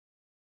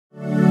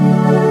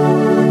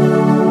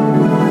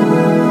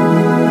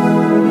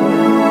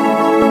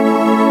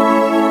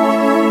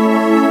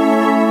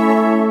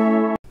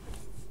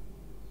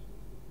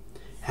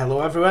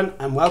everyone,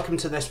 and welcome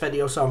to this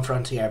Videos on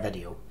Frontier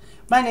video.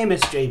 My name is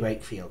Jay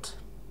Wakefield.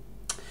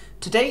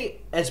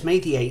 Today is May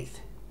the 8th,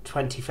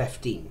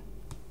 2015.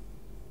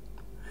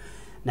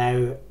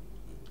 Now,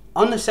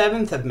 on the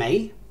 7th of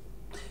May,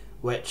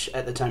 which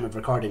at the time of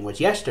recording was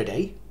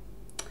yesterday,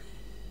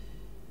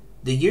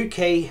 the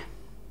UK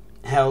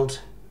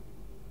held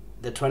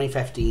the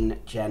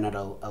 2015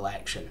 general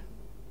election.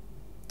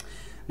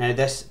 Now,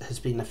 this has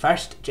been the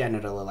first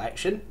general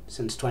election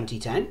since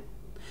 2010,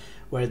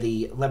 where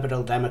the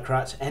Liberal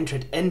Democrats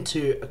entered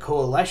into a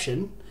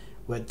coalition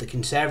with the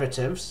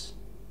Conservatives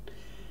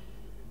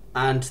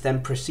and then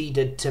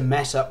proceeded to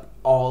mess up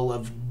all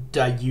of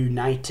the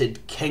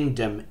United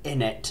Kingdom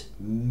in it,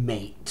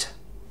 mate.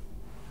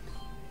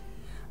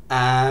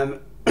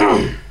 And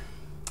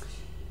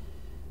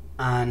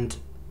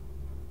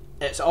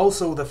it's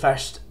also the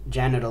first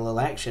general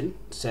election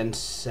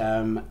since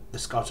the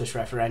Scottish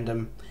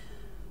referendum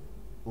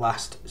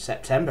last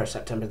September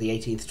the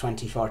 18th,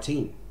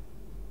 2014.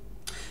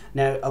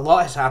 Now, a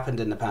lot has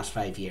happened in the past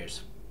 5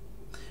 years.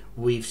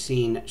 We've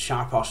seen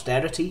sharp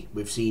austerity.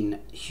 We've seen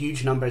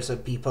huge numbers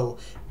of people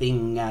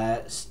being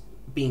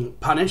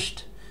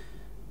punished,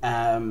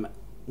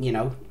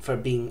 for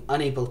being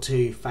unable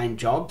to find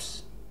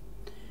jobs.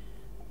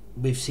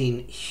 We've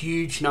seen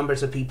huge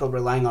numbers of people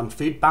relying on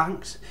food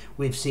banks.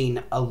 We've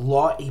seen a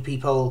lot of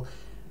people.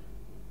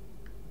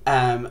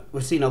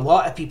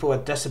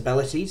 With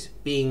disabilities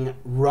being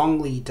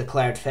wrongly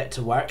declared fit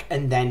to work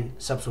and then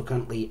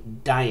subsequently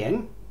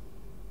dying.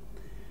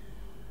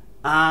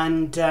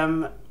 And,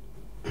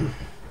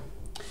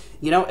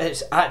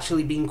 it's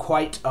actually been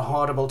quite a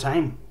horrible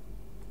time.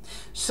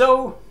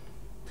 So,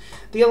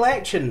 the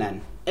election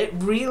then, it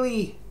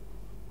really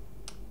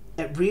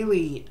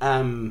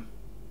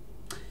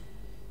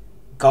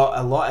got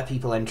a lot of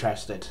people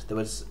interested. There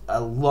was a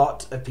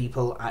lot of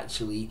people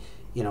actually,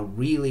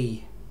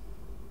 really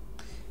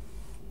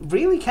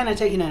kind of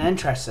taking an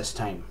interest this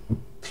time.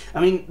 I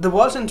mean, there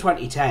was in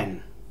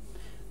 2010,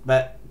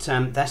 but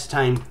this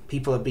time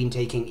people have been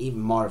taking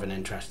even more of an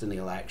interest in the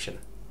election.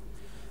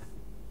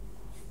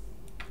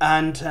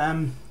 And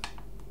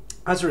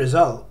as a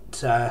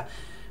result,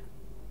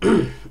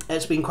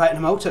 it's been quite an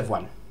emotive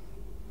one.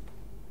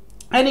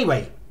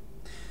 Anyway,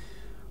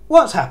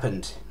 what's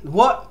happened?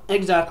 What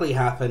exactly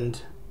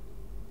happened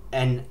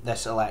in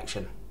this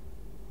election?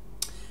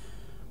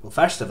 Well,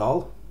 first of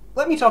all,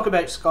 let me talk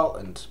about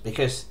Scotland,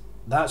 because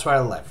that's where I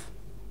live.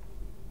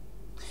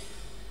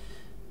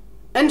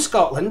 In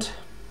Scotland,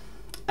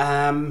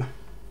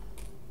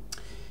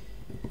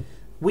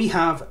 we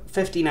have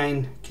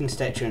 59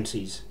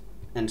 constituencies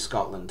in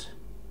Scotland.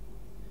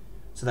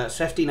 So that's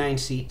 59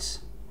 seats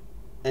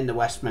in the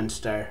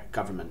Westminster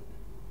government.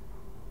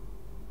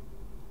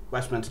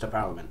 Westminster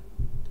Parliament.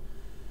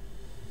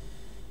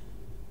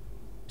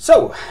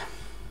 So,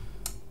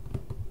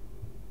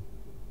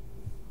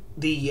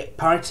 the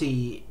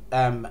party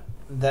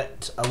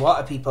that a lot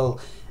of people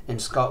in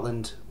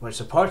Scotland were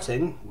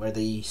supporting were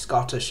the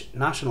Scottish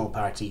National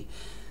Party.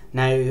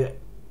 Now,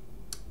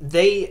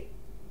 they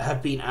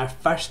have been our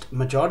first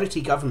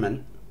majority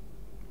government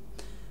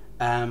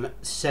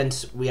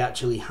since we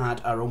actually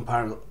had our own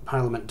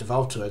parliament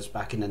devolved to us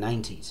back in the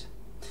 90s.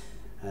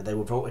 They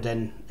were voted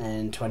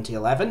in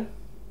 2011.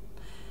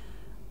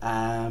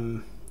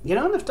 And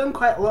they've done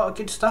quite a lot of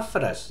good stuff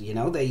for us.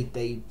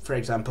 They for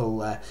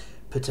example,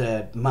 put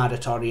a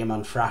moratorium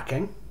on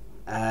fracking.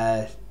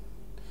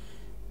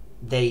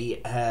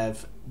 They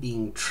have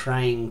been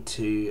trying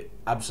to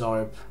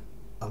absorb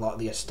a lot of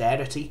the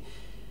austerity.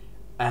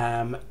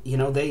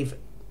 They've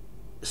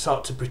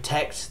sought to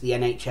protect the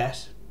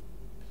NHS.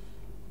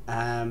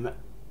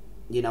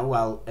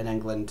 While in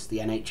England the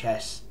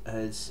NHS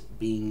has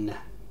been,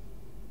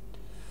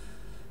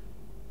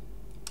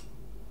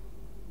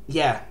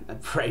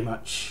 pretty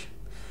much,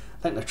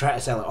 I think they're trying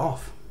to sell it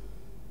off.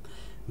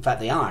 In fact,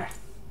 they are.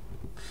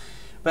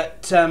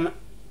 But,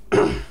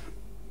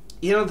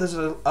 there's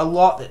a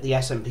lot that the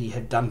SNP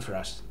have done for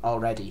us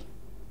already.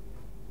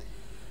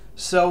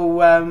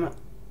 So,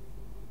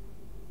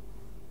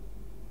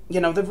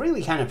 they've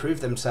really kind of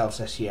proved themselves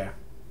this year.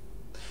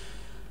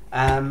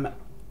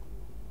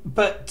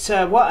 But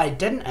what I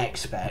didn't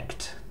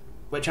expect,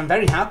 which I'm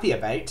very happy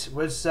about,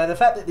 was the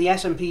fact that the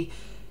SNP,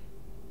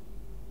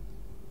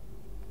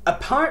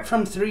 apart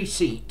from 3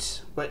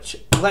 seats,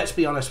 which, let's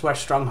be honest, were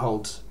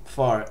strongholds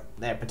for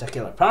their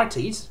particular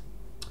parties,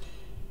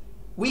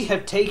 we've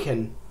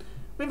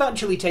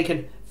actually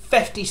taken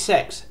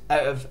 56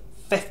 out of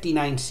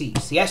 59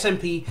 seats. The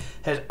SNP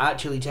has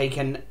actually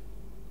taken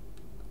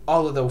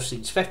all of those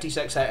seats,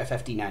 56 out of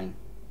 59.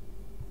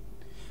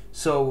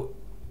 So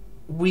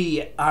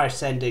we are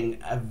sending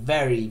a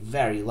very,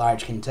 very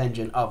large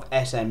contingent of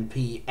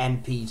SNP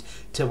MPs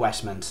to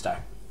Westminster.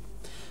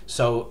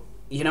 So,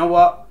 you know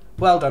what?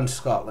 Well done,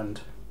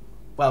 Scotland.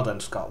 Well done,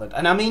 Scotland.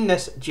 And I mean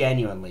this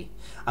genuinely.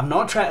 I'm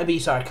not trying to be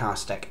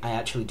sarcastic. I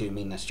actually do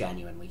mean this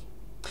genuinely.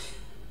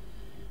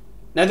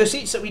 Now, the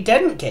seats that we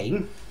didn't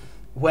gain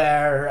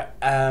were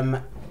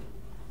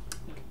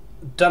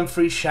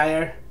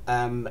Dumfriesshire.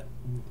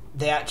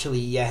 They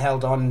actually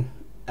held on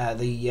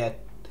the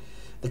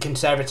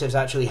Conservatives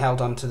actually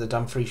held on to the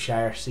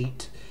Dumfriesshire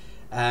seat.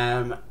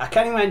 I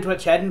can't remember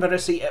which Edinburgh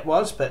seat it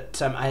was,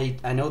 but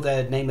I know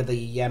the name of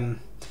the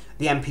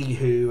MP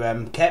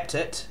who kept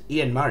it,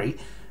 Ian Murray.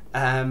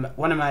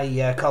 One of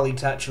my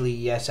colleagues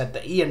actually said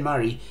that Ian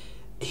Murray,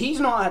 he's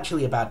not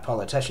actually a bad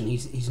politician.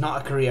 He's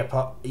not a career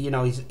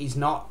he's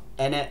not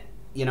in it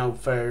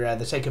for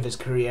the sake of his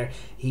career.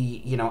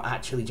 He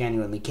actually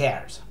genuinely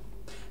cares.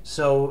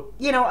 So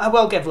I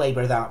will give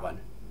Labour that one.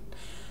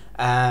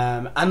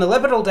 And the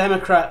Liberal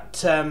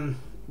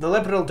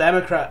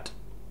Democrat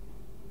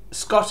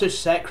Scottish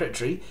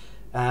Secretary,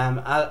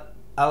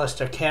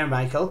 Alistair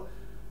Carmichael,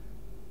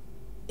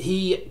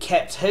 he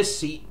kept his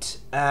seat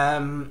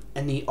in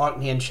the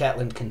Orkney and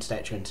Shetland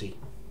constituency.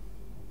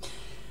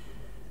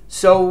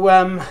 So,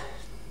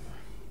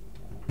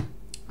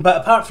 but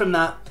apart from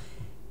that,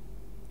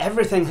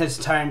 everything has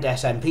turned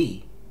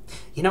SNP.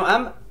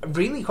 I'm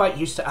really quite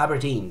used to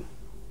Aberdeen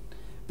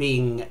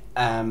being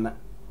a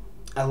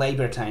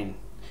Labour town,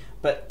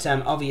 but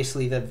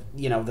obviously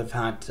they've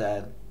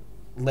had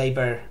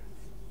Labour.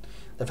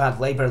 They've had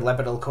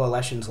Liberal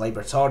coalitions,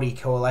 Labour Tory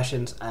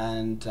coalitions,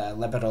 and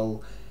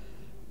Liberal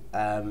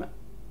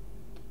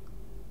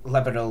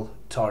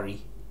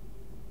Tory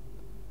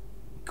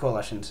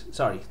coalitions.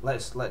 Sorry,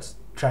 let's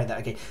try that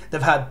again.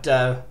 They've had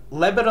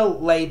Liberal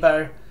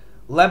Labour,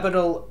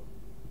 Liberal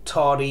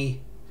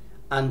Tory,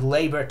 and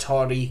Labour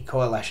Tory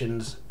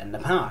coalitions in the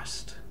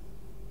past.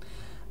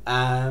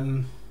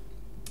 And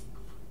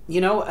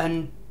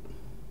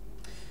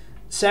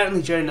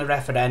certainly during the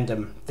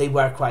referendum, they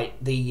were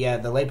quite the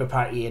Labour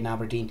Party in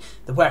Aberdeen.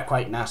 They were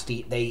quite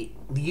nasty. They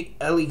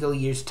illegally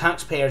used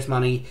taxpayers'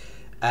 money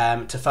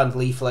to fund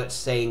leaflets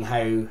saying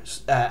how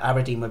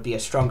Aberdeen would be a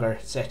stronger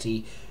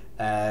city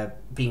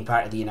being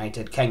part of the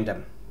United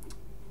Kingdom.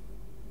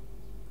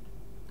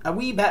 A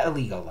wee bit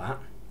illegal, that.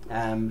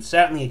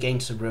 Certainly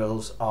against the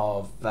rules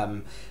of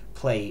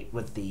play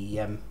with the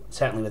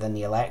certainly within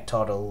the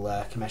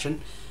Electoral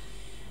Commission.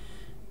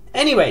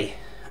 Anyway,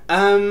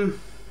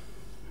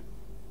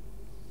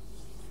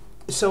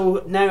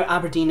 so now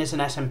Aberdeen is an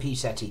SNP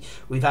city.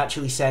 We've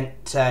actually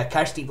sent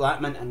Kirsty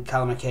Blackman and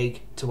Callum McCaig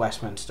to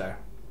Westminster.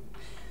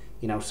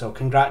 So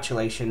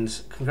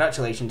congratulations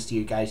to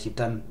you guys. You've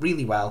done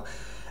really well.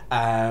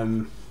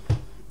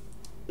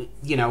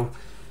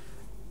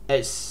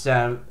 It's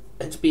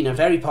been a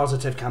very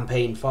positive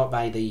campaign fought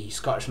by the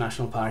Scottish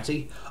National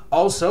Party.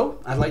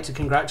 Also, I'd like to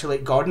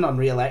congratulate Gordon on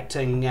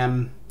re-electing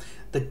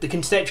the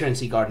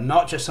constituency Gordon,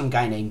 not just some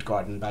guy named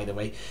Gordon, by the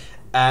way.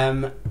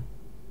 I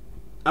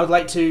would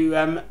like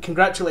to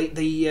congratulate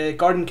the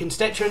Gordon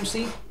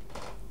constituency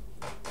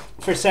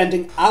for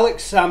sending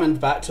Alex Salmond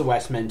back to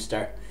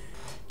Westminster.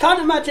 Can't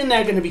imagine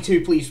they're going to be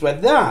too pleased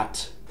with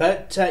that.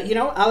 But,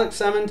 Alex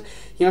Salmond,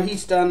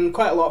 he's done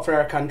quite a lot for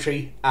our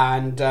country,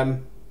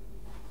 and,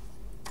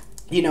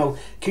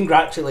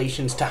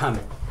 congratulations to him.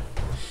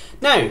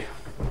 Now,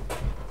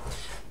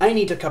 I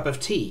need a cup of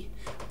tea,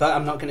 but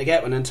I'm not going to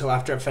get one until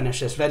after I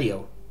finish this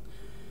video.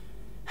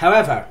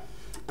 However,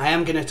 I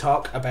am going to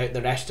talk about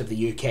the rest of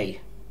the UK,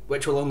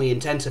 which will only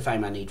intensify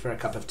my need for a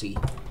cup of tea.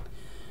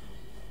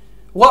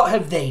 What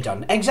have they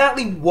done?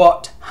 Exactly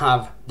what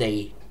have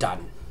they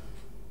done?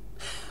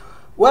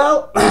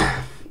 Well,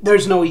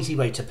 there's no easy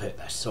way to put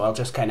this, so I'll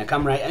just kind of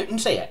come right out and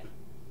say it.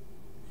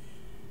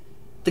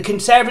 The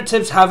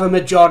Conservatives have a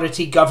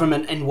majority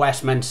government in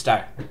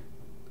Westminster.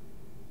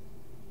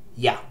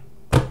 Yeah.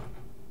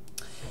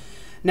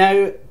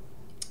 Now,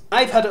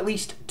 I've had at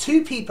least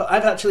two people,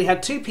 I've actually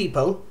had two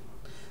people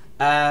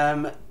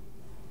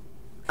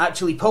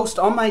actually post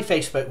on my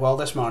Facebook wall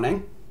this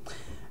morning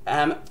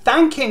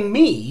thanking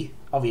me,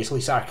 obviously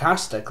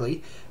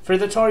sarcastically, for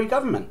the Tory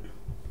government.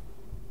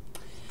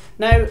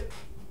 Now,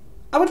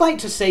 I would like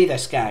to say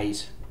this,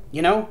 guys,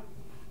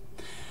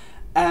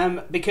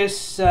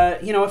 because,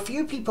 a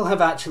few people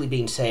have actually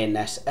been saying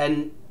this,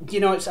 and,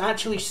 it's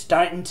actually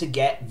starting to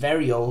get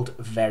very old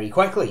very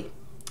quickly.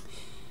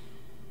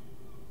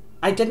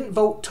 I didn't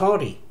vote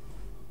Tory.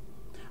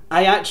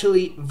 I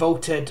actually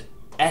voted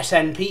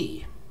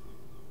SNP.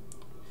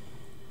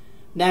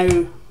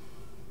 Now,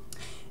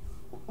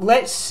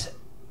 let's,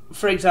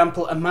 for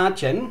example,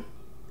 imagine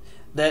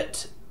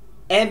that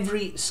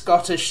every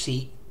Scottish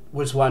seat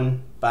was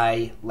won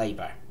by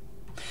Labour.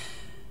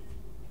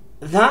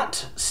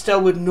 That still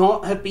would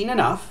not have been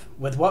enough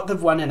with what they've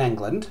won in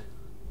England,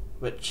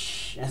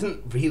 which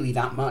isn't really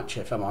that much,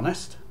 if I'm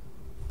honest.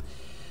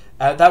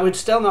 That would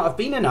still not have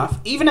been enough,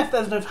 even if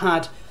they'd have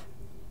had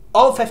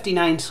all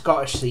 59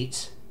 Scottish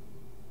seats.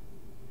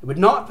 It would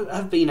not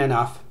have been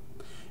enough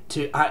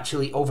to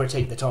actually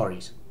overtake the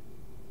Tories.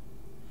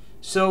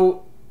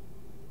 So,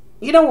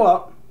 you know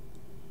what?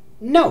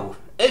 No,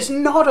 it's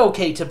not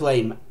okay to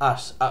blame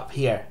us up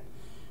here.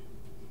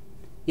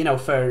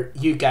 For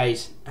you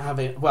guys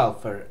having, well,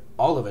 for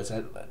all of us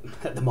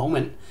at the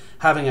moment,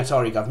 having a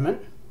Tory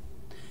government.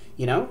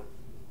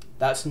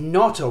 That's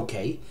not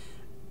okay.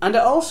 And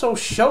it also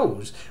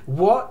shows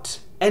what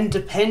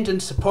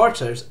independent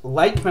supporters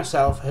like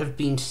myself have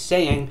been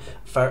saying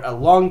for a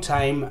long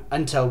time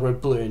until we're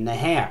blue in the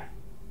hair.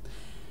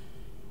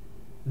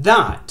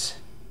 That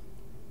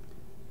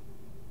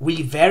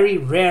we very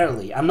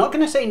rarely, I'm not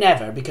going to say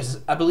never,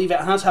 because I believe it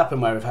has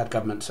happened where we've had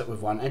governments that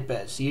we've wanted,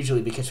 but it's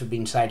usually because we've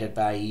been sided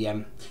by,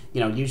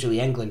 usually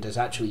England has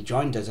actually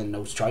joined us in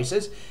those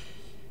choices.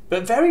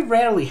 But very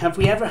rarely have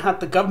we ever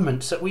had the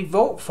governments that we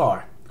vote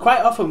for.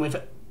 Quite often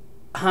we've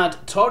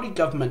had Tory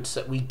governments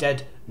that we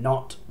did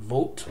not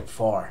vote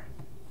for.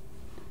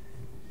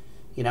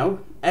 You know,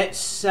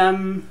 it's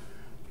the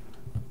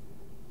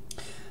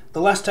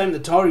last time the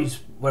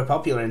Tories were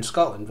popular in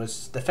Scotland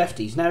was the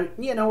 50s. Now,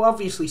 you know,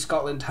 obviously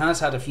Scotland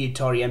has had a few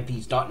Tory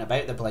MPs dotting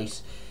about the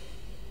place.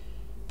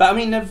 But I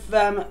mean,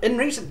 in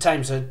recent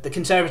times, the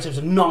Conservatives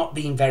have not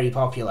been very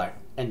popular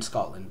in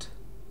Scotland,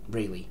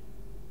 really.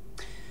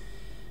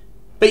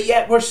 But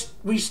yet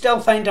we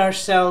still find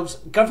ourselves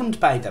governed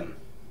by them.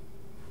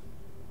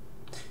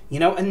 You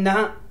know, and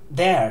that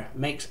there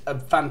makes a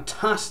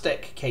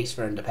fantastic case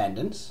for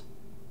independence.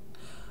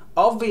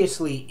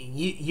 Obviously,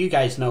 you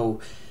guys know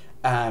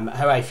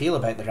how I feel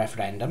about the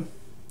referendum,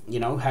 you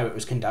know, how it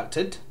was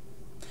conducted.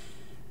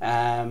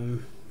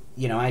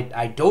 You know,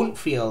 I don't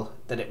feel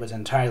that it was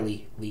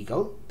entirely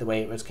legal, the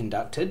way it was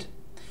conducted.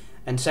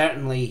 And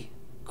certainly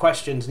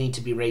questions need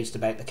to be raised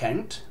about the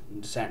count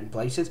in certain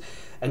places.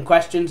 And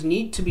questions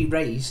need to be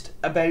raised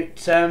about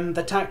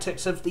the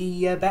tactics of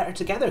the Better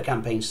Together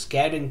campaign,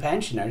 scaring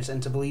pensioners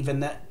into believing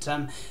that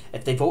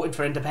if they voted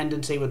for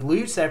independence they would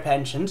lose their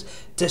pensions,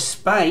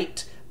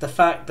 despite the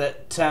fact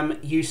that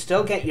you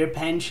still get your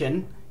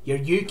pension, your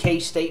UK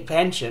state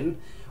pension,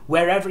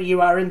 wherever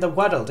you are in the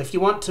world. If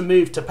you want to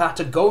move to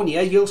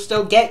Patagonia, you'll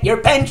still get your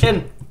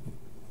pension.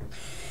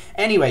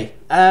 Anyway,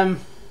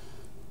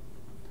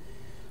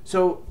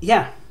 so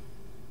yeah,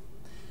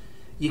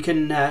 you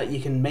can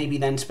maybe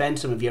then spend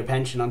some of your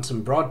pension on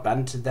some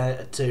broadband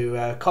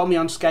to call me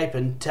on Skype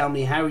and tell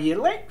me how you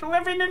like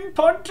living in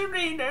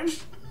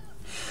Pontarines.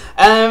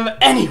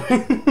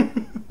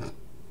 Anyway.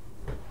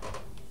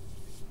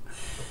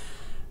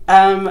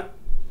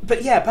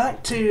 But yeah,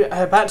 back to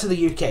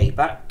the UK,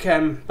 back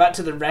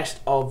to the rest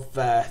of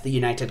the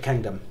United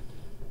Kingdom.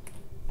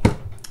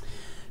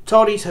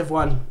 Tories have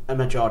won a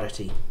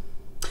majority.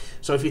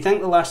 So if you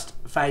think the last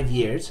 5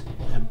 years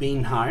have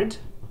been hard,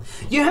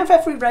 you have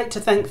every right to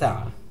think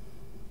that,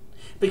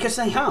 because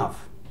they have.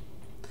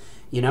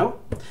 You know,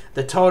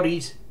 the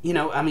Tories. You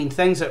know, I mean,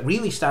 things that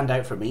really stand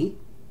out for me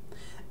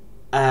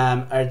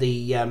are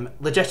the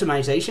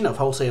legitimisation of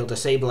wholesale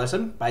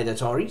disableism by the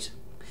Tories.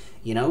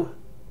 You know.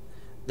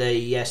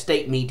 The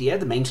state media,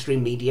 the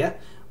mainstream media,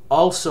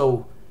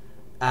 also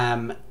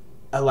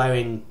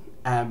allowing,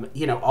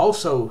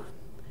 also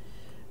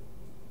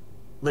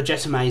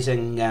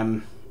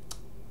legitimising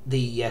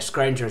the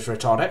scroungers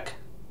rhetoric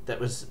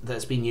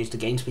that's been used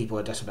against people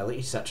with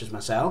disabilities, such as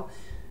myself.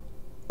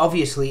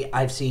 Obviously,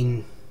 I've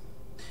seen,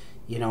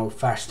 you know,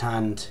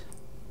 firsthand,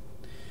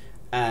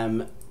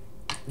 what's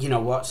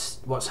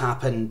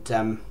happened,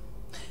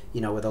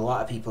 with a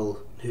lot of people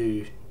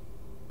who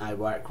I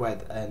work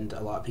with and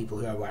a lot of people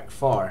who I work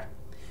for,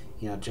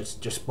 you know,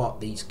 just what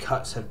these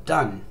cuts have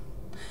done.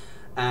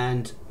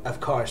 And of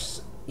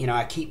course, you know,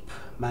 I keep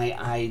my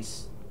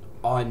eyes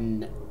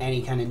on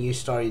any kind of news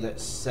story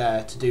that's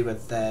to do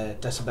with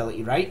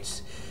disability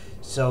rights.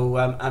 So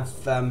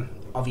I've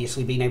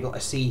obviously been able to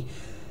see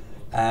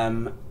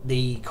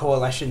the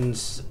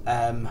coalition's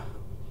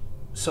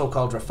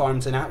so-called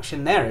reforms in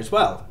action there as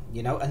well,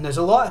 you know, and there's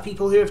a lot of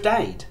people who have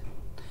died.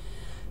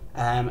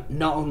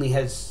 Not only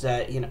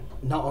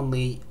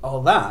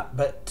all that,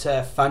 but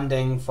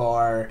funding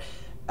for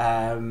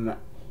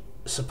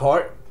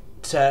support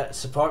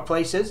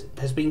places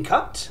has been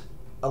cut.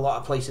 A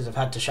lot of places have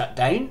had to shut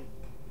down,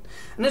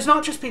 and it's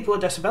not just people with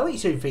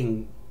disabilities who've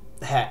been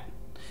hit.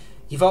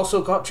 You've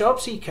also got job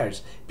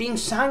seekers being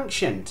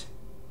sanctioned,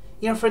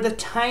 you know, for the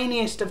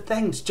tiniest of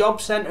things. Job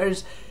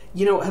centres,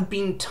 you know, have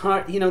been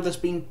there's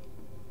been,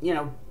 you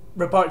know,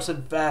 reports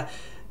of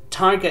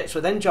targets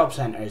within job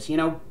centres. You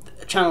know,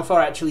 Channel 4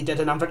 actually did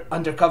an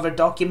undercover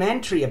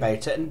documentary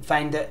about it and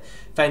found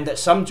that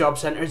some job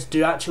centres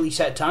do actually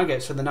set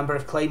targets for the number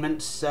of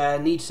claimants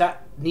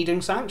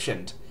needing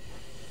sanctioned.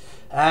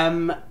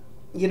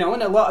 You know,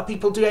 and a lot of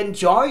people do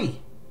enjoy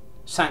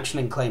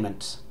sanctioning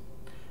claimants.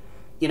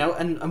 You know,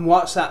 and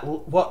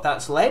what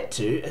that's led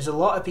to is a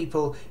lot of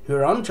people who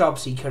are on job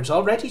seekers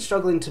already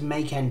struggling to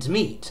make ends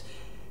meet,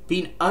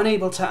 being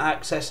unable to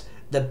access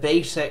the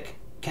basic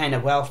kind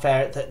of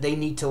welfare that they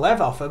need to live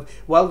off of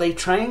while they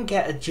try and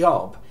get a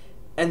job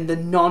in the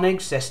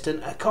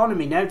non-existent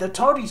economy. Now, the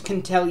Tories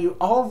can tell you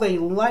all they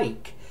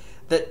like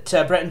that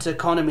Britain's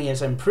economy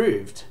has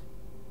improved,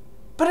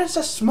 but it's a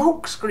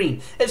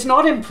smokescreen. It's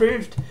not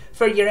improved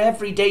for your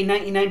everyday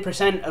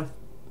 99% of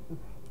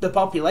the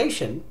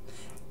population.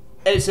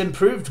 It's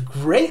improved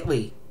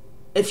greatly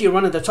if you're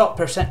one of the top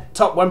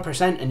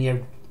 1%, and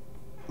you're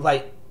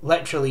like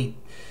literally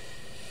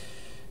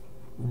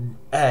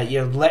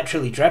you're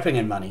literally dripping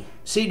in money,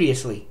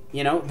 seriously,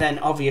 then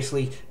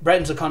obviously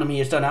Britain's economy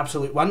has done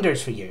absolute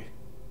wonders for you.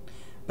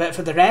 But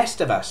for the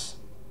rest of us,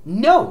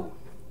 no,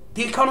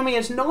 the economy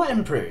has not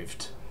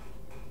improved.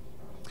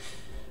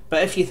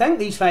 But if you think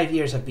these 5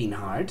 years have been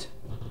hard,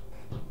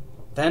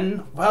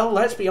 then, well,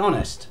 let's be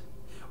honest.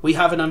 We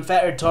have an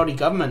unfettered Tory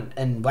government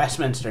in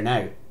Westminster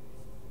now.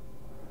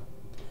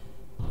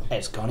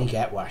 It's gonna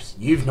get worse.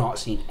 You've not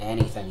seen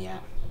anything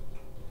yet.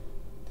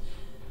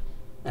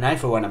 And I,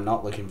 for one, am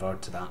not looking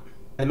forward to that.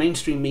 The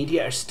mainstream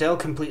media are still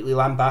completely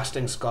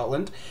lambasting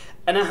Scotland,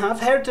 and I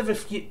have heard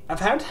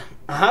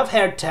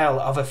tell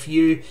of a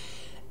few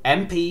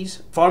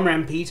MPs, former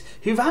MPs,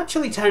 who've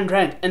actually turned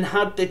around and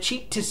had the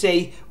cheek to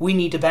say we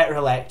need a better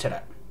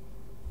electorate.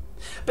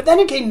 But then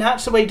again,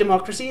 that's the way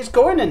democracy is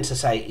going in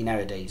society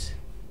nowadays.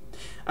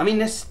 I mean,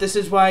 this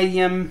is why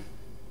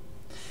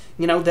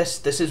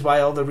this is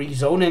why all the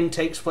rezoning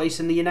takes place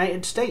in the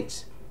United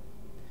States.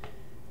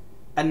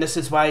 And this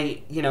is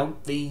why,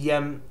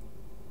 the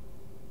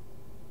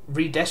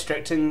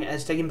redistricting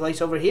is taking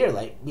place over here,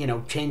 like,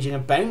 changing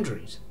of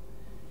boundaries.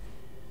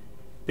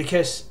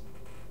 Because,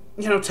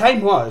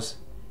 time was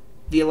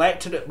the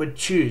electorate would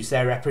choose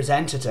their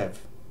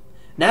representative.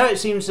 Now it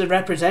seems the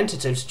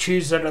representatives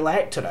choose their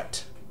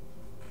electorate.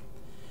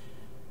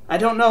 I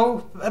don't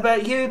know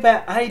about you,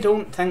 but I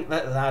don't think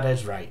that that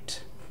is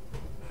right.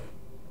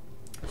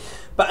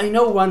 But I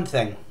know one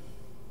thing.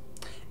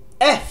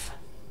 If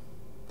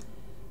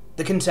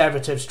the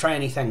Conservatives try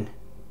anything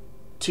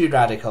too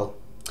radical,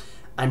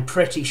 I'm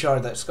pretty sure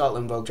that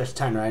Scotland will just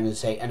turn around and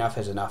say enough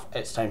is enough,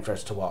 it's time for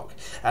us to walk.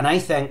 And I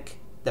think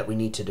that we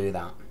need to do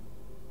that.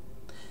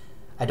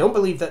 I don't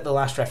believe that the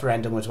last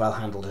referendum was well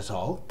handled at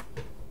all.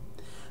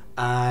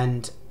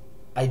 And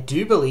I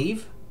do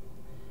believe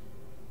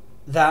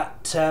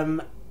that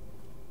a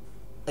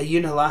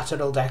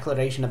unilateral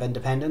declaration of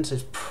independence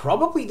is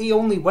probably the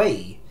only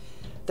way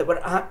that we're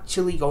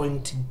actually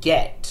going to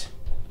get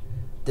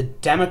the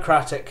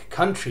democratic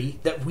country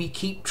that we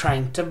keep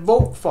trying to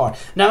vote for.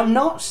 Now, I'm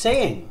not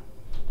saying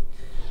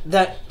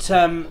that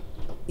I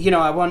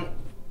want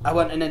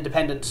an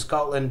independent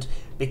Scotland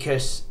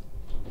because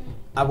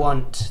I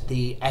want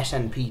the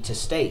SNP to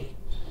stay.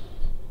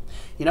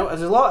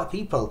 There's a lot of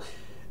people,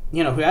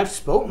 who I've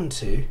spoken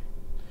to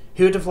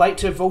who would have liked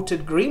to have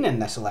voted Green in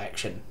this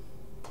election.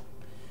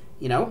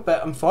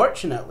 But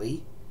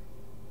unfortunately,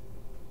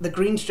 the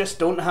Greens just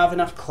don't have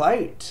enough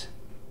clout.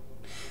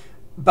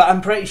 But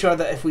I'm pretty sure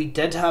that if we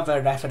did have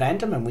a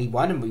referendum and we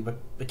won and we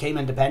became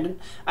independent,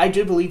 I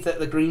do believe that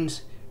the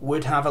Greens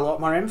would have a lot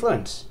more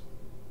influence.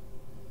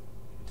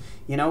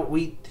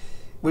 We've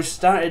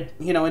started,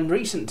 in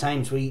recent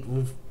times,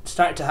 we've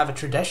started to have a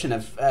tradition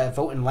of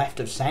voting left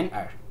of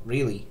centre,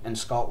 really, in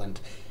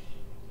Scotland.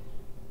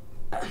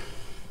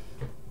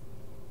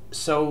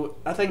 So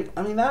I think,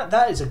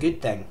 that is a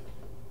good thing.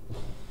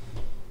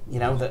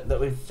 That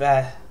we've,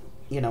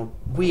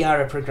 we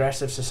are a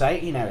progressive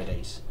society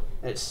nowadays.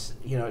 It's,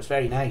 it's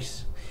very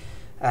nice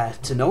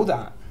to know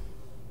that.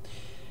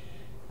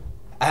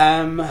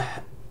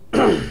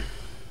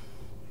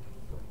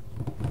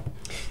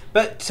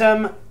 But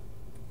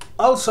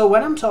also,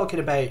 when I'm talking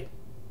about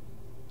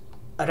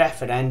a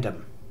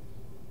referendum,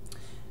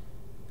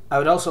 I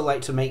would also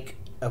like to make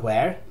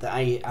aware that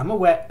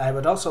I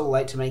would also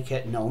like to make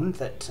it known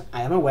that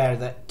I am aware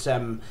that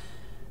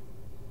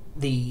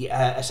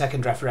a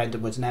second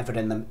referendum was never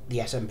in the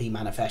SNP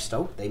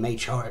manifesto. They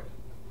made sure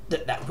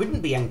that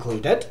wouldn't be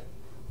included.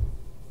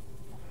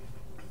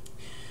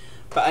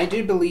 But I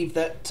do believe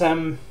that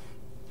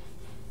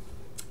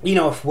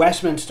if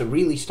Westminster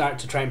really start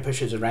to try and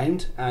push us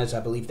around, as I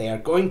believe they are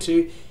going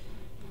to,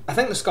 I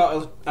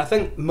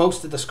think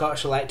most of the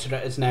Scottish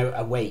electorate is now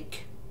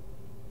awake.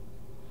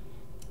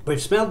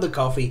 We've smelled the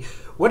coffee.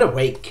 We're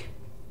awake.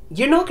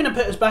 You're not going to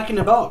put us back in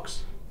the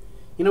box.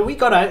 We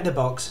got out of the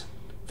box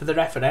for the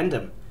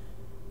referendum,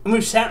 and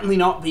we've certainly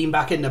not been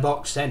back in the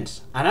box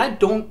since. And I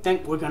don't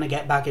think we're going to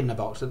get back in the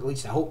box. At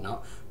least I hope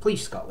not.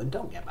 Please, Scotland,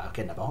 don't get back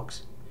in the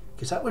box,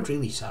 because that would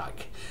really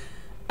suck.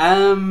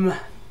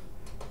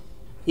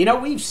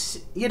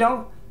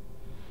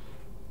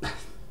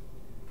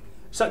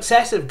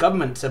 Successive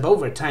governments have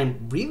over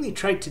time really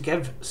tried to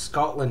give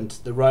Scotland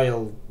the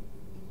royal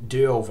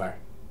do-over.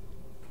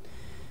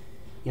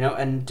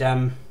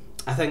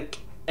 I think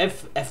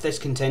if this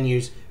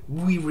continues,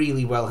 we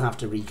really will have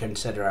to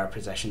reconsider our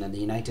position in the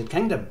United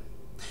Kingdom.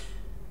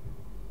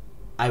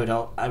 I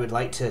would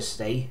like to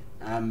stay.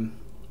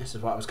 This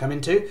is what I was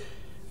coming to.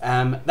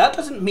 That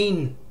doesn't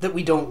mean that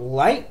we don't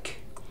like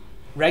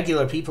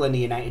regular people in the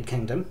United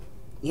Kingdom.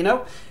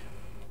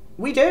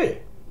 We do.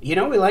 We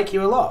like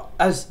you a lot,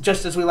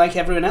 just as we like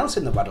everyone else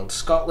in the world.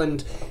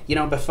 Scotland,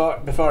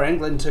 before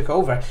England took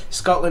over,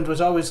 Scotland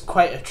was always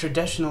quite a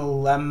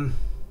traditional,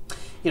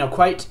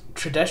 quite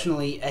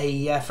traditionally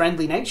a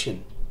friendly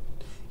nation.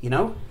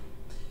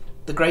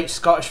 The great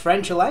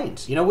Scottish-French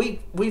alliance.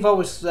 We've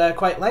always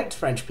quite liked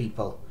French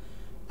people.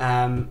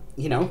 I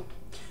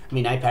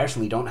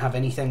personally don't have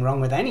anything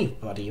wrong with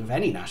anybody of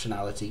any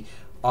nationality.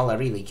 All I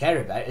really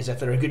care about is if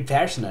they're a good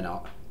person or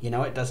not. You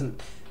know, it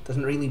doesn't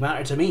really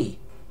matter to me.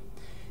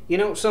 You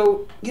know,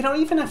 so, you know,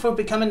 even if we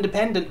become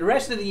independent, the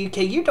rest of the UK,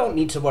 you don't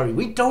need to worry.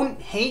 We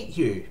don't hate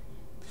you.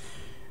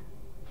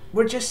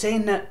 We're just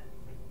saying that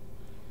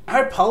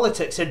our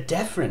politics are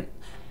different.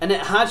 And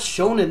it has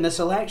shown in this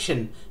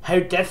election how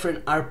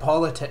different our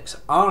politics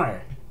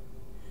are.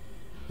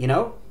 You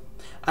know?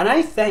 And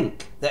I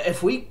think that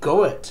if we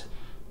go it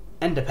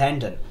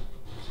independent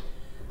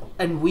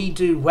and we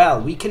do well,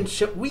 we can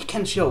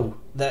show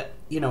that,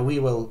 you know, we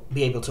will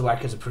be able to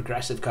work as a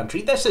progressive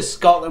country. This is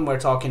Scotland we're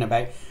talking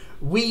about.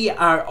 We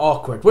are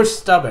awkward. We're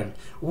stubborn.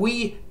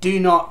 We do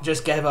not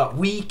just give up.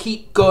 We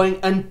keep going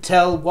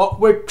until what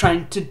we're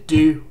trying to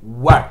do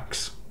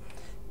works.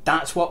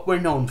 That's what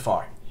we're known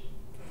for.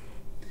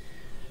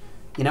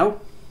 You know?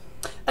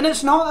 And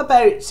it's not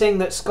about saying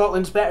that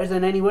Scotland's better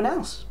than anyone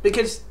else.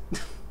 Because,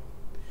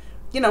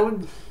 you know,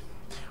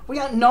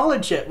 we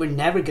acknowledge that we're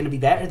never going to be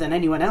better than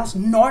anyone else.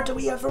 Nor do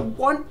we ever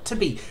want to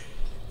be.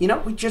 You know,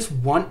 we just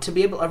want to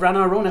be able to run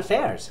our own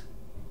affairs.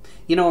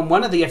 You know, and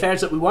one of the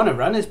affairs that we want to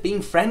run is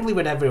being friendly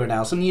with everyone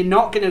else. And we're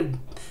not going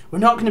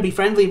to be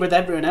friendly with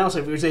everyone else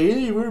if we say,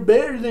 hey, we're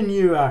better than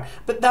you are.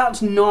 But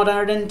that's not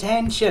our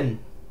intention.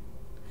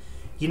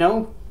 You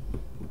know?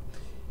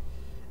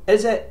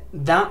 Is it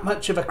that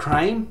much of a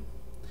crime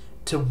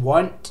to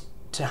want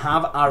to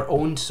have our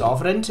own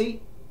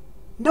sovereignty?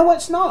 No,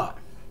 it's not.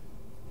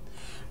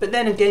 But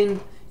then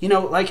again, you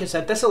know, like I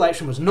said, this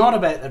election was not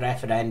about the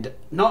referendum,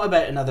 not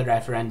about another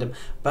referendum,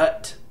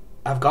 but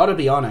I've got to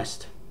be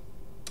honest.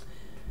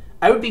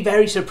 I would be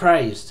very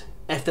surprised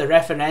if the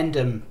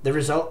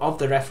result of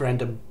the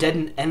referendum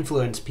didn't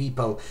influence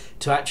people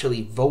to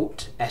actually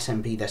vote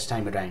SNP this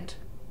time around.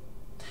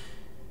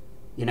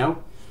 You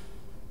know?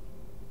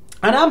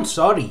 And I'm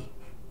sorry.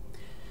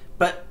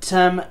 But,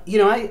 you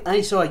know,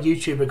 I saw a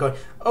YouTuber going,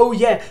 oh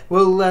yeah,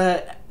 well,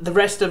 the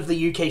rest of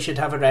the UK should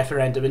have a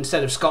referendum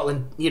instead of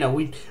Scotland. You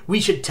know, we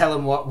should tell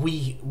them what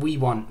we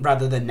want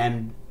rather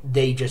than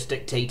they just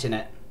dictating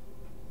it.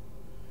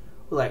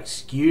 Well,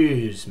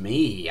 excuse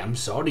me. I'm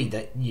sorry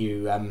that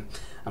you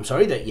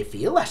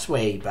feel this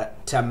way,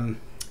 but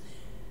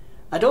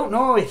I don't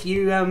know if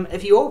you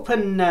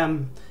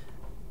open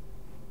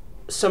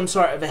some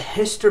sort of a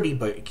history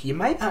book, you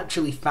might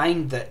actually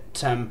find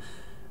that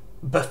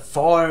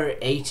before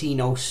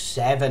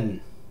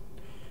 1807,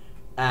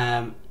 hang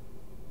on,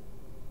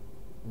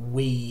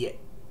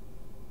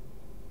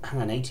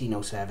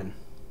 1807.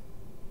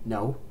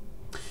 No.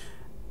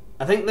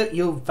 I think that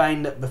you'll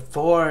find that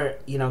before,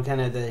 you know,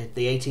 kind of the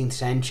 18th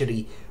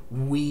century,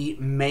 we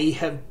may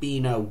have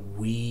been a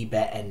wee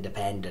bit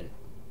independent.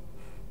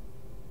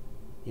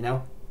 You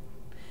know?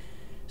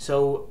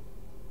 So,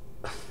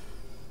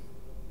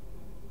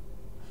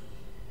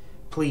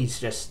 please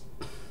just,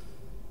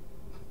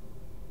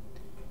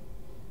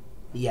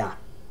 yeah.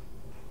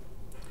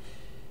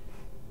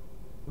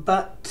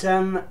 But,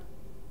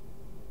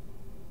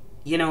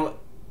 you know,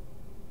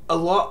 a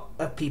lot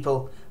of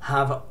people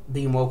have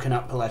been woken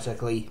up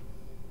politically.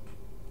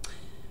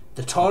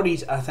 The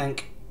Tories, I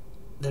think,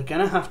 they're going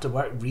to have to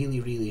work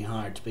really, really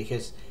hard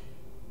because,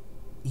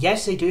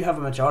 yes, they do have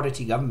a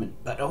majority government,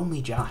 but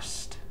only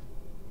just.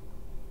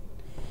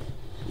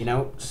 You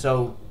know,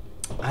 so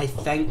I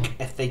think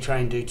if they try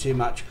and do too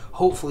much,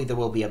 hopefully there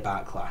will be a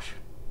backlash.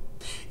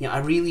 You know, I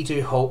really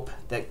do hope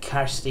that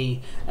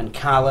Kirsty and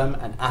Callum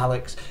and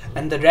Alex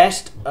and the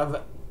rest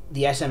of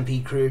the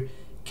SNP crew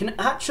can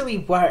actually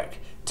work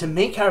to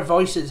make our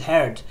voices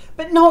heard.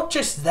 But not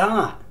just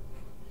that,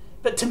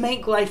 but to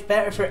make life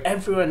better for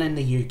everyone in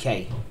the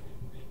UK.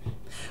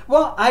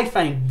 What I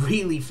find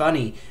really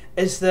funny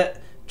is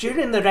that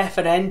during the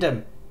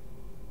referendum,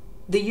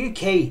 the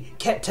UK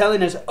kept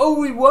telling us, oh,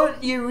 we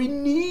want you, we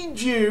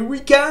need you, we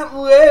can't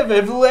live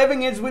if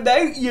living is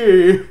without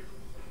you.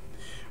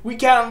 We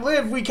can't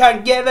live, we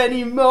can't give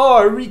any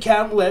more, we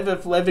can't live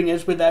if living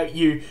is without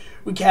you.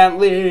 We can't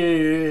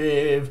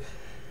live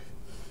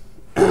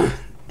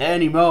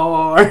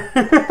anymore.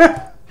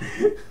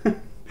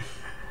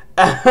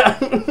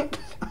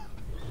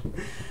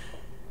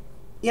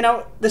 You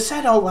know, they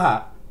said all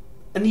that,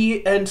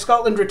 and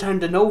Scotland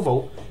returned a no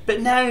vote,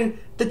 but now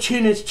the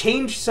tune has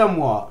changed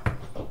somewhat.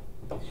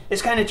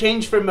 It's kind of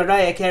changed from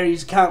Mariah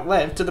Carey's Can't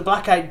Live to the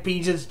Black Eyed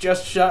Peas'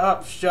 Just Shut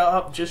Up, Shut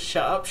Up, Just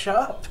Shut Up, Shut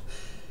Up.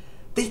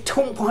 They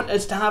don't want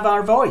us to have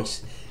our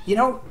voice. You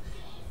know,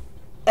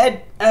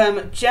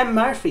 Jim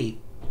Murphy,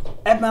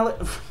 I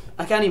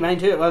can't even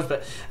mind who it was,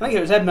 but I think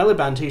it was Ed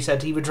Miliband who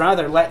said he would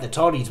rather let the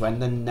Tories win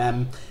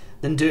than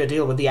do a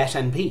deal with the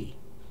SNP.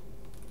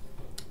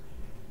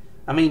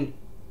 I mean,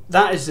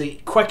 that is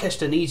the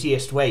quickest and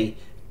easiest way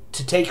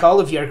to take all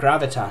of your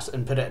gravitas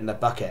and put it in the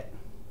bucket.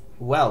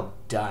 Well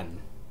done.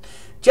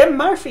 Jim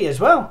Murphy as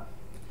well.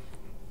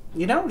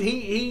 You know,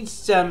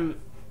 he's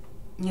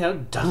you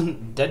know,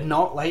 did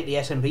not like the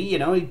SNP. You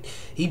know,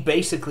 he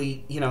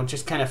basically, you know,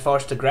 just kind of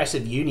forced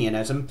aggressive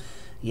unionism,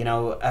 you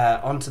know,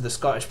 onto the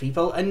Scottish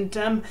people.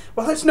 And,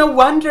 well, it's no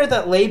wonder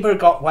that Labour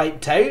got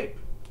wiped out.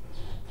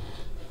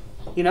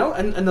 You know,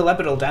 and the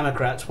Liberal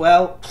Democrats,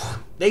 well,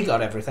 they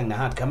got everything they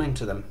had coming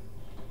to them.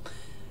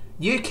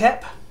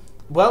 UKIP,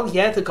 well,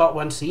 yeah, they got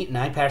one seat, and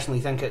I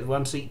personally think it's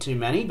one seat too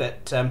many,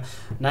 but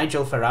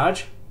Nigel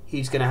Farage,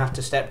 he's going to have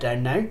to step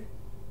down now.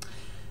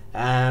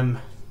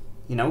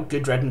 You know,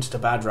 good riddance to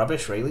bad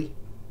rubbish, really,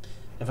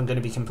 if I'm going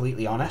to be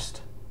completely honest.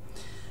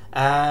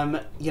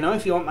 You know,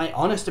 if you want my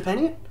honest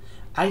opinion,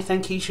 I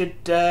think he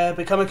should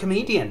become a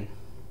comedian.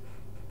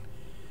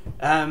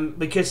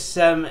 Because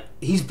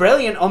he's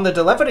brilliant on the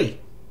delivery.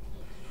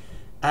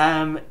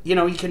 You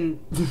know, he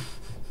can...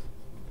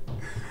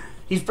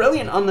 He's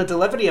brilliant on the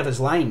delivery of his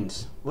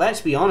lines,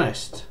 let's be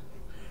honest.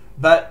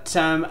 But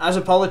as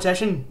a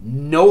politician,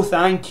 no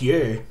thank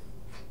you.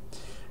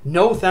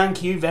 No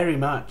thank you very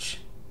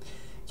much.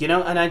 You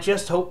know, and I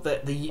just hope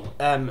that the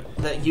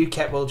that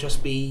UKIP will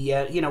just be,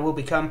 you know, will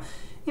become,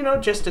 you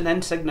know, just an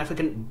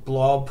insignificant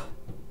blob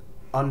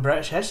on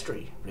British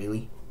history,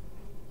 really.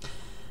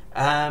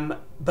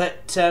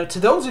 But to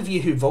those of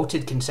you who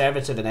voted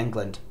Conservative in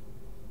England,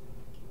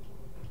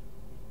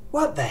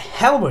 what the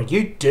hell were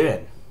you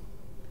doing?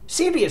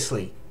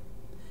 Seriously?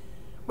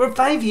 Were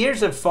 5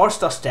 years of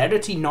forced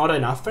austerity not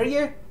enough for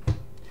you?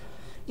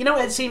 You know,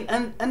 it seemed,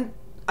 and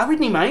I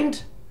wouldn't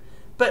mind,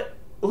 but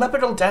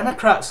Liberal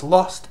Democrats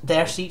lost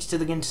their seats to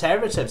the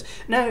Conservatives.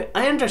 Now,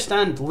 I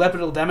understand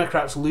Liberal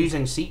Democrats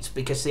losing seats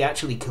because they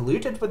actually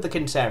colluded with the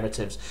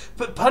Conservatives,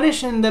 but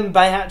punishing them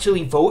by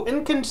actually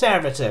voting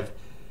Conservative?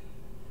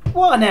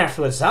 What on earth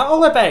was that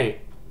all about?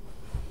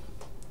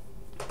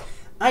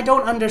 I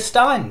don't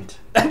understand.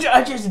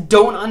 I just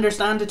don't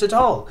understand it at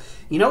all.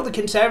 You know, the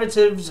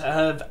Conservatives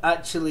have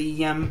actually,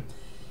 you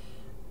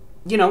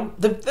know,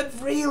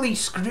 they've really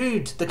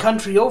screwed the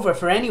country over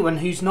for anyone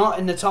who's not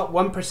in the top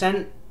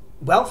 1%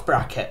 wealth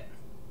bracket.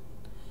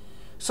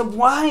 So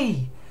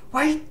why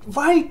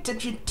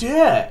did you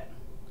do it?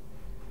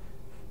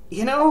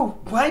 You know,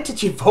 why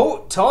did you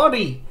vote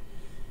Tory?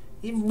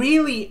 Do you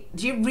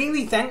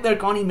really think they're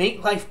going to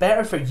make life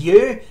better for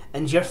you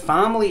and your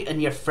family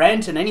and your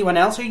friends and anyone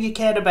else who you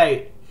care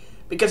about?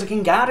 Because I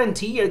can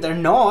guarantee you they're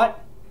not.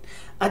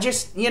 I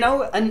just, you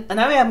know, and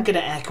I am going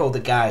to echo the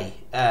guy.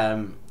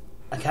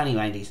 I can't even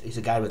mind, he's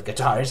a guy with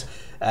guitars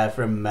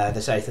from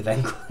the south of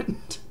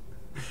England.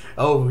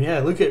 Oh yeah,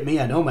 look at me,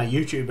 I know my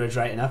YouTuber's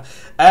right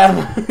enough. I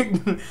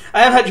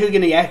am actually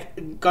going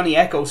to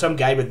echo some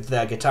guy with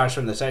guitars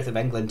from the south of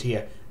England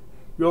here.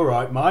 You're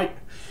right, mate.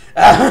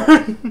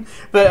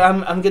 But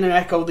I'm going to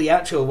echo the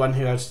actual one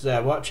who I was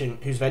watching,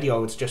 whose video I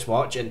was just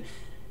watching.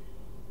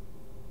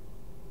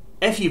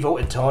 If you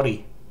voted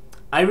Tory,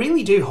 I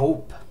really do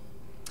hope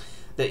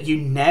that you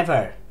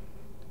never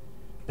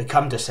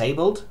become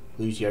disabled,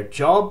 lose your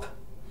job,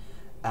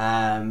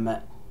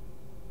 have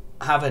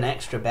an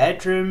extra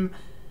bedroom,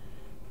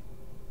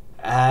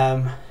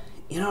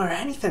 you know, or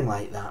anything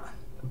like that.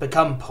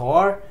 Become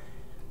poor.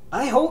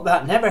 I hope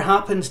that never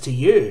happens to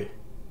you,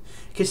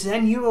 because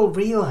then you will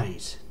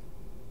realise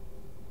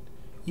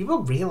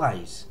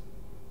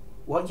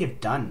what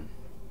you've done.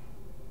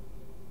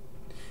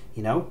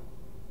 You know?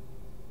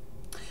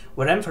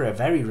 We're in for a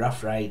very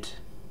rough ride.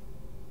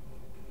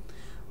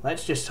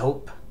 Let's just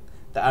hope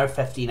that our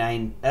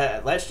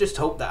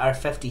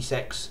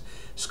 56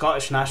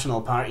 Scottish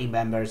National Party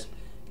members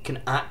can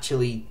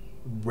actually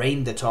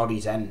rein the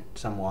Tories in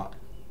somewhat.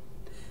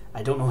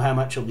 I don't know how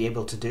much we'll be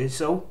able to do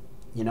so,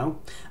 you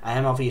know. I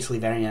am obviously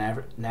very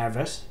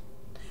nervous,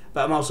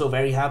 but I'm also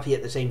very happy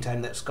at the same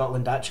time that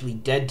Scotland actually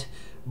did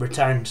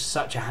return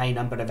such a high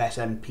number of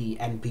SNP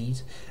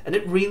MPs, and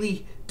it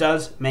really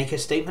does make a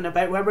statement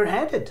about where we're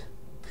headed.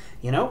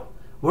 You know,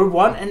 we're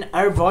wanting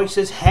our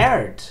voices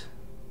heard.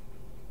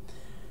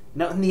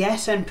 Now, and the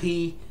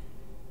SNP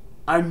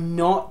are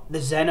not the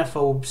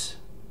xenophobes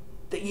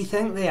that you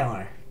think they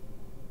are.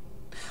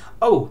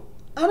 Oh,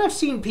 and I've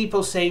seen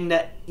people saying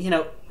that, you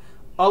know,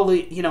 all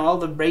the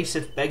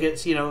racist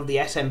bigots, you know, the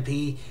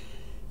SNP,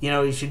 you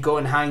know, you should go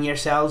and hang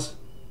yourselves.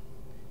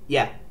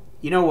 Yeah,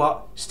 you know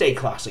what? Stay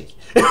classy.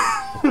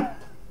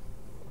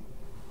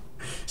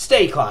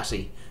 Stay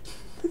classy.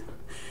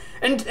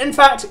 And in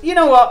fact, you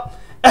know what?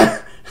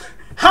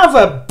 Have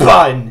a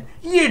bun.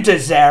 You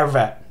deserve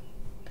it.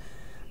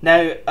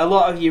 Now, a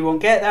lot of you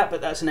won't get that, but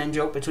that's an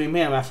in-joke between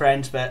me and my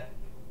friends, but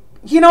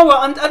you know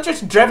what? I'm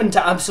just driven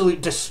to absolute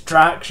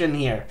distraction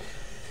here.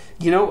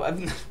 You know,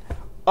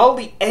 all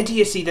the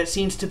idiocy that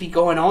seems to be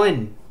going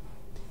on.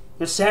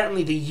 But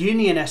certainly the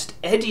unionist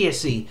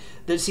idiocy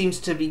that seems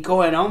to be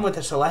going on with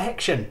this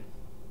election.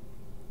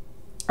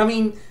 I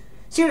mean,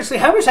 seriously,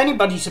 how was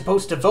anybody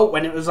supposed to vote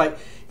when it was like,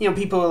 you know,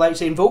 people were like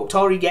saying, vote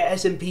Tory, get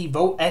SNP,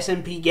 vote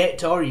SNP, get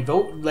Tory,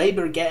 vote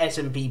Labour, get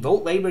SNP,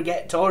 vote Labour,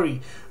 get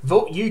Tory,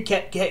 vote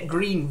UKIP, get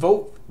Green,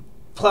 vote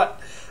Plaid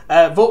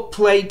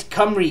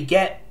Cymru,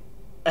 get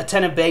a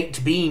tin of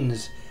baked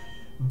beans,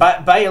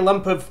 buy a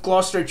lump of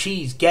Gloucester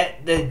cheese,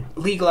 get the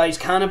legalised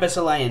cannabis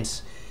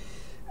alliance,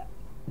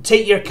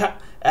 take your car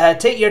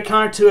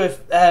to a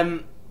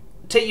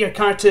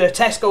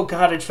Tesco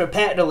garage for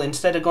petrol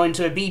instead of going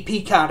to a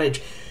BP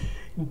garage.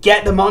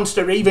 get the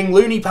monster raving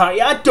loony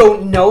party? I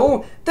don't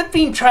know. They've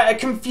been trying to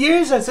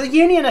confuse us. The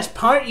Unionist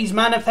Party's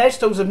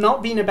manifestos have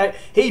not been about,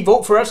 hey,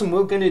 vote for us and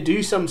we're going to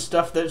do some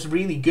stuff that's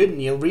really good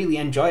and you'll really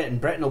enjoy it and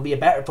Britain will be a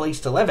better place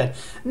to live in.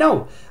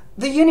 No,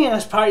 the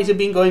Unionist parties have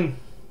been going,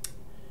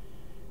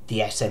 the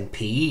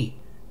SNP,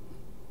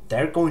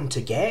 they're going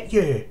to get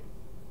you.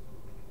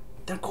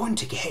 They're going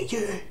to get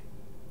you.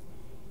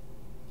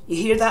 You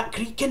hear that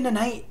creak in the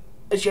night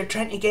as you're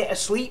trying to get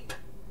asleep?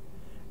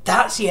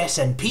 That's the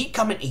SNP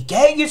coming to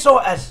get you, so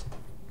it is.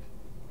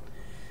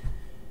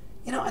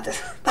 You know,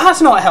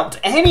 that's not helped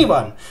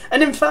anyone.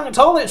 And in fact,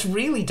 all it's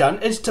really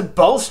done is to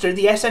bolster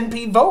the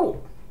SNP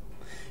vote.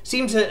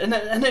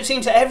 And it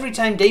seems that every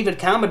time David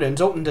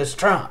Cameron's opened his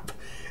trap,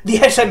 the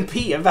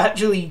SNP have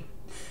actually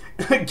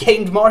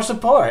gained more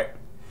support.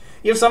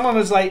 You know, someone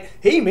was like,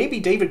 hey, maybe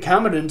David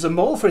Cameron's a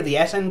mole for the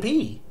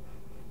SNP.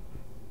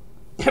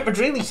 It would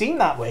really seem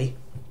that way.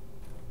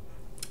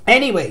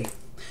 Anyway,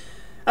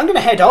 I'm going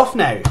to head off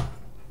now.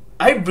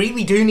 I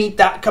really do need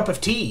that cup of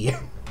tea.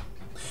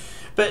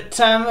 But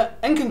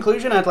in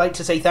conclusion, I'd like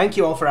to say thank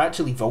you all for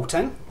actually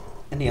voting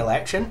in the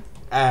election.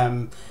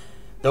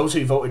 Those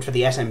who voted for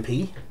the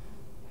SNP.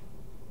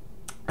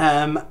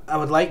 I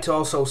would like to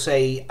also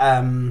say,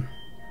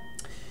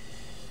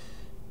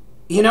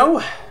 you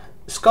know,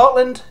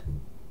 Scotland,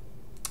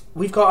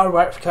 we've got our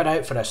work cut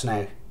out for us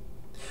now.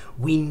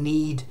 We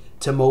need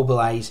to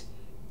mobilise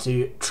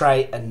to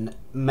try and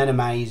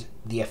minimise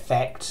the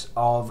effects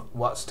of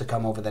what's to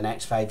come over the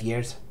next 5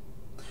 years.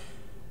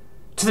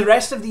 To the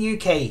rest of the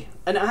UK,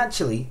 and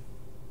actually,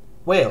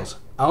 Wales,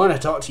 I want to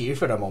talk to you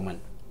for a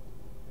moment.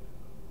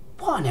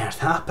 What on earth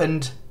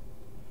happened?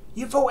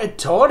 You voted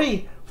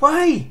Tory.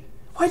 Why?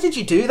 Why did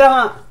you do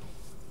that?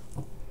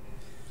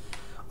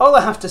 All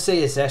I have to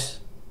say is this.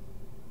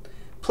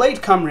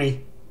 Plaid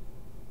Cymru,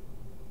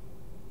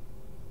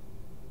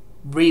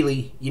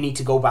 really, you need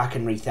to go back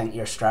and rethink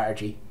your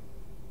strategy.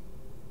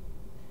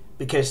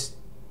 Because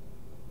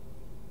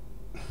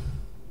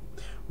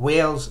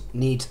Wales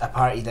needs a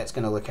party that's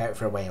going to look out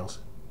for Wales.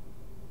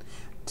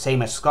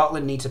 Same as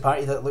Scotland needs a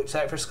party that looks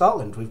out for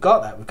Scotland. We've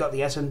got that. We've got the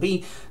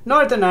SNP.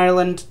 Northern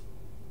Ireland,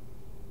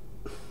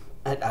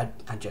 I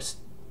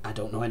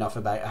don't know enough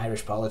about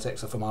Irish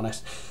politics, if I'm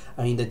honest.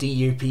 I mean, the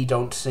DUP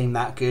don't seem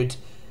that good.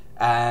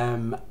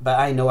 But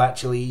I know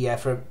actually,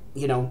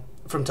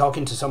 from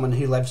talking to someone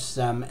who lives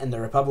in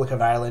the Republic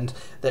of Ireland,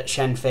 that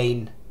Sinn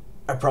Féin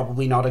are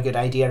probably not a good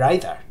idea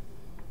either.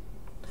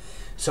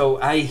 So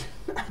I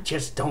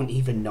just don't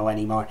even know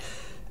anymore.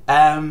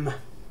 You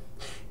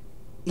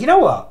know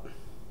what?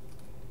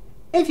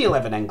 If you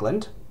live in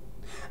England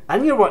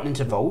and you're wanting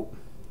to vote,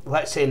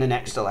 let's say in the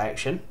next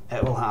election,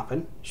 it will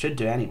happen, should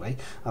do anyway,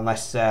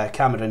 unless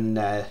Cameron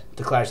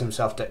declares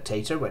himself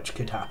dictator, which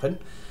could happen.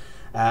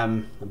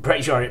 I'm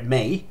pretty sure it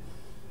may.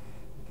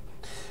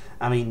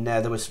 I mean,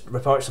 there was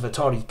reports of a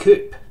Tory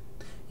coup.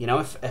 You know,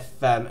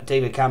 if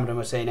David Cameron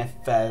was saying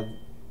if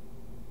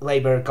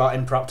Labour got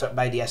in propped up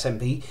by the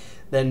SNP,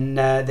 then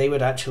they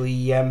would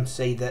actually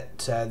say that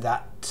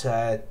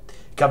that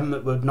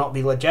government would not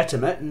be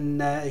legitimate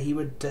and he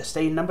would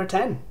stay in number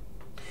 10.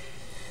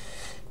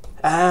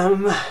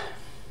 So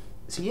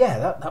yeah,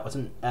 that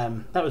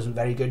wasn't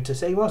very good to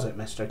say, was it,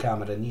 Mr.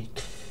 Cameron?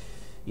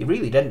 You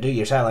really didn't do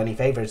yourself any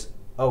favours.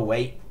 Oh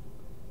wait,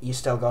 you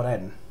still got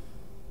in.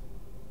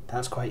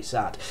 That's quite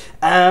sad.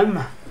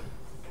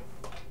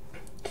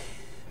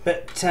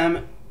 But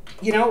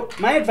you know,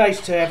 my advice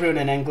to everyone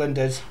in England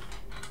is,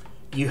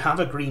 you have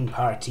a Green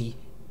Party,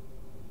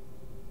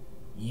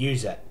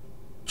 use it.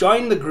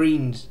 Join the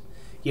Greens.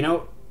 You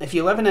know, if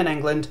you're living in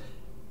England,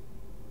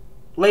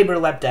 Labour,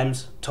 Lib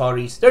Dems,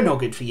 Tories, they're no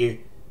good for you.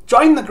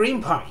 Join the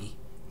Green Party.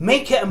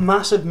 Make it a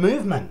massive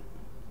movement.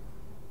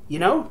 You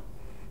know?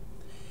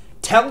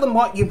 Tell them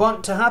what you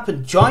want to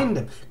happen. Join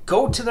them.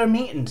 Go to their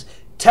meetings.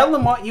 Tell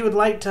them what you would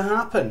like to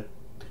happen.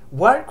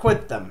 Work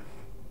with them.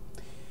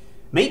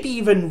 Maybe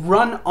even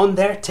run on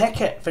their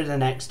ticket for the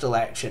next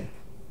election.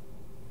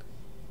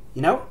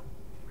 You know?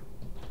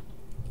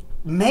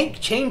 Make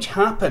change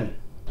happen.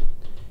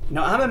 You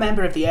know, I'm a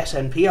member of the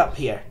SNP up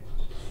here.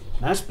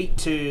 And I speak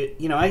to,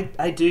 you know,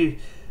 I do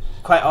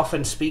quite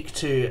often speak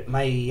to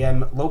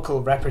my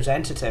local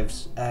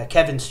representatives,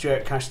 Kevin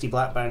Stewart, Kirsty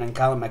Blackburn and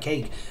Callum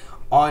McCaig,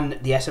 on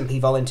the SNP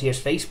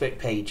Volunteers Facebook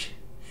page.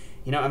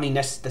 You know what I mean?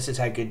 This is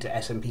how good the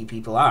SNP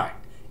people are.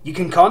 You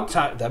can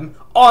contact them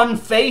on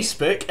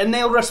Facebook and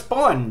they'll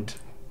respond.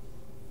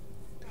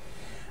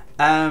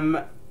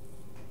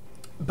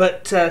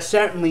 But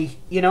certainly,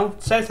 you know,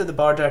 south of the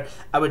border,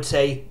 I would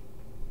say,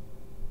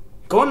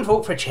 go and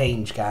vote for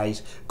change,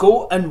 guys.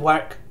 Go and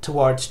work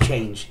towards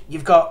change.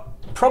 You've got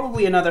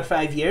probably another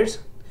 5 years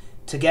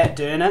to get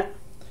doing it.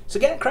 So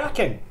get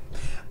cracking.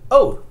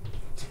 Oh,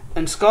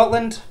 in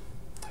Scotland,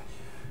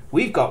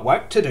 we've got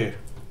work to do.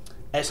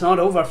 It's not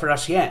over for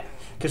us yet,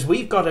 because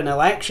we've got an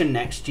election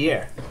next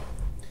year.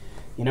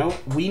 You know,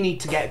 we need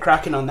to get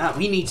cracking on that.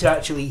 We need to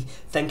actually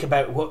think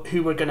about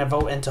who we're going to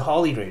vote into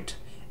Holyrood.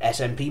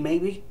 SNP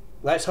maybe?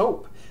 Let's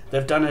hope.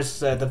 They've done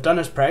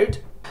us proud.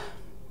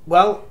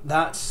 well,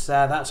 that's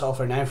all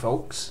for now,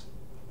 folks.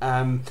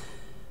 I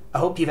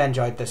hope you've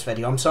enjoyed this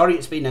video. I'm sorry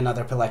it's been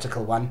another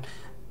political one.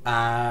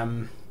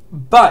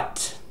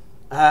 But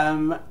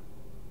I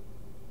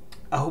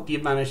hope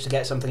you've managed to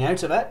get something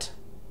out of it.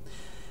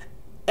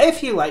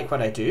 If you like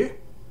what I do,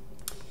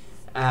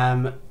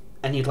 and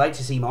you'd like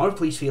to see more,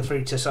 please feel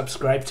free to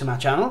subscribe to my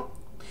channel.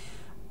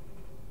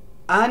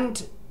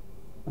 And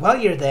while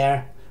you're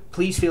there,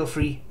 please feel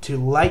free to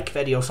like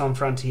Videos on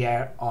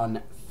Frontier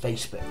on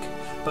Facebook.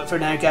 But for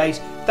now, guys,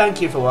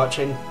 thank you for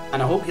watching,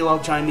 and I hope you'll all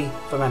join me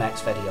for my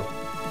next video.